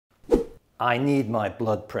I need my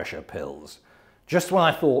blood pressure pills. Just when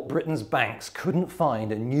I thought Britain's banks couldn't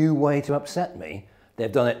find a new way to upset me,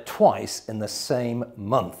 they've done it twice in the same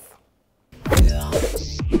month.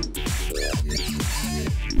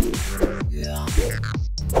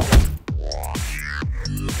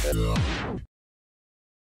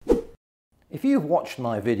 If you've watched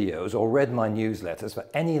my videos or read my newsletters for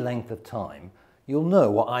any length of time, you'll know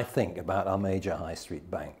what I think about our major high street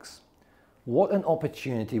banks. What an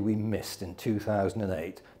opportunity we missed in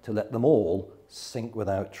 2008 to let them all sink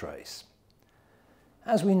without trace.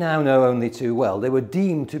 As we now know only too well, they were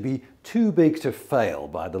deemed to be too big to fail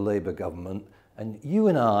by the Labour government, and you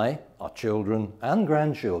and I, our children and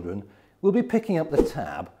grandchildren, will be picking up the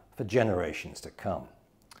tab for generations to come.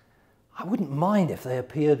 I wouldn't mind if they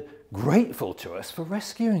appeared grateful to us for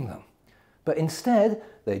rescuing them, but instead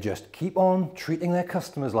they just keep on treating their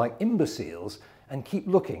customers like imbeciles and keep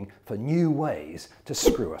looking for new ways to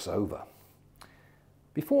screw us over.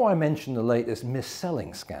 Before I mention the latest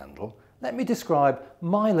mis-selling scandal, let me describe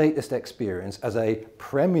my latest experience as a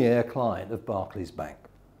premier client of Barclays Bank.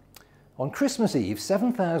 On Christmas Eve,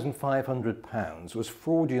 £7,500 was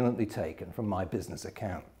fraudulently taken from my business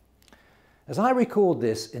account. As I record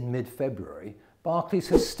this in mid-February, Barclays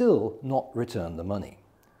has still not returned the money.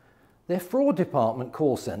 Their fraud department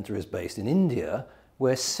call centre is based in India,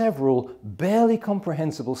 where several barely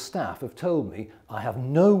comprehensible staff have told me I have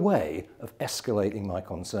no way of escalating my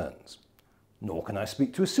concerns. Nor can I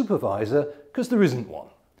speak to a supervisor because there isn't one.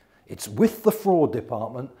 It's with the fraud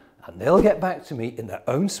department and they'll get back to me in their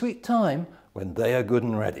own sweet time when they are good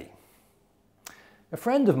and ready. A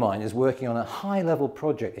friend of mine is working on a high-level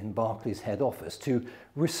project in Barclays' head office to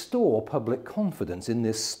restore public confidence in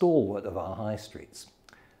this stalwart of our high streets.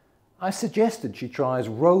 I suggested she tries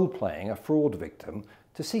role-playing a fraud victim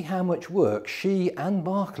to see how much work she and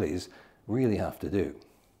Barclays really have to do.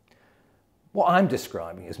 What I'm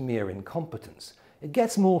describing is mere incompetence. It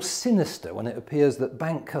gets more sinister when it appears that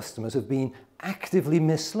bank customers have been actively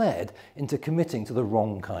misled into committing to the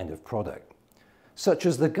wrong kind of product, such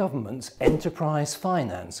as the government's Enterprise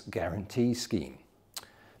Finance Guarantee Scheme.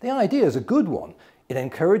 The idea is a good one. It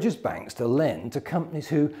encourages banks to lend to companies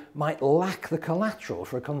who might lack the collateral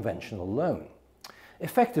for a conventional loan.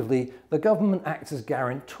 Effectively, the government acts as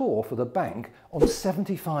guarantor for the bank on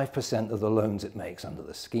 75% of the loans it makes under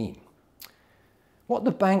the scheme. What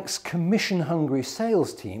the bank's commission-hungry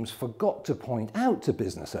sales teams forgot to point out to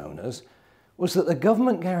business owners was that the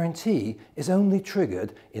government guarantee is only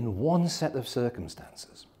triggered in one set of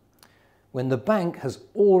circumstances: when the bank has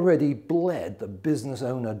already bled the business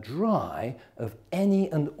owner dry of any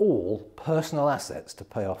and all personal assets to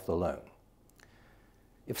pay off the loan.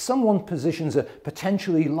 If someone positions a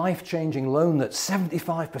potentially life-changing loan that's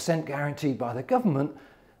 75% guaranteed by the government,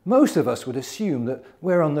 most of us would assume that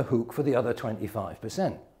we're on the hook for the other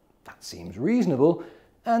 25%. That seems reasonable,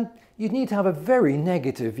 and you'd need to have a very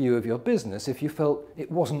negative view of your business if you felt it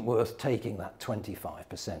wasn't worth taking that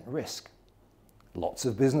 25% risk. Lots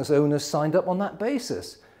of business owners signed up on that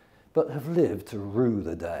basis, but have lived to rue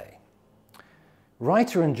the day.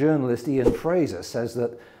 Writer and journalist Ian Fraser says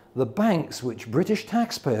that the banks which British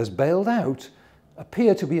taxpayers bailed out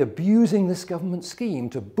appear to be abusing this government scheme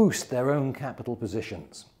to boost their own capital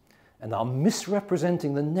positions, and are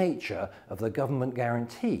misrepresenting the nature of the government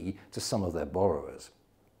guarantee to some of their borrowers.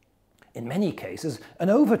 In many cases, an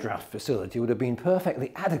overdraft facility would have been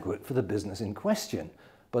perfectly adequate for the business in question,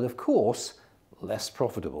 but of course, less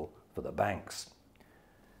profitable for the banks.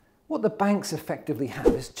 What the banks effectively have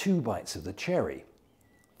is two bites of the cherry.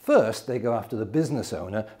 First, they go after the business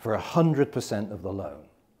owner for 100% of the loan.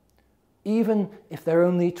 Even if they're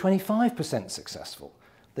only 25% successful,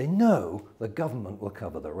 they know the government will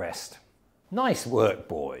cover the rest. Nice work,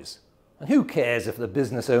 boys. And who cares if the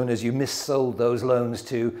business owners you missold those loans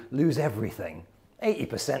to lose everything?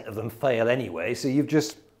 80% of them fail anyway, so you've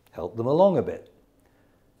just helped them along a bit.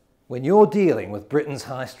 When you're dealing with Britain's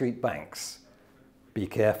high street banks, be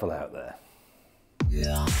careful out there.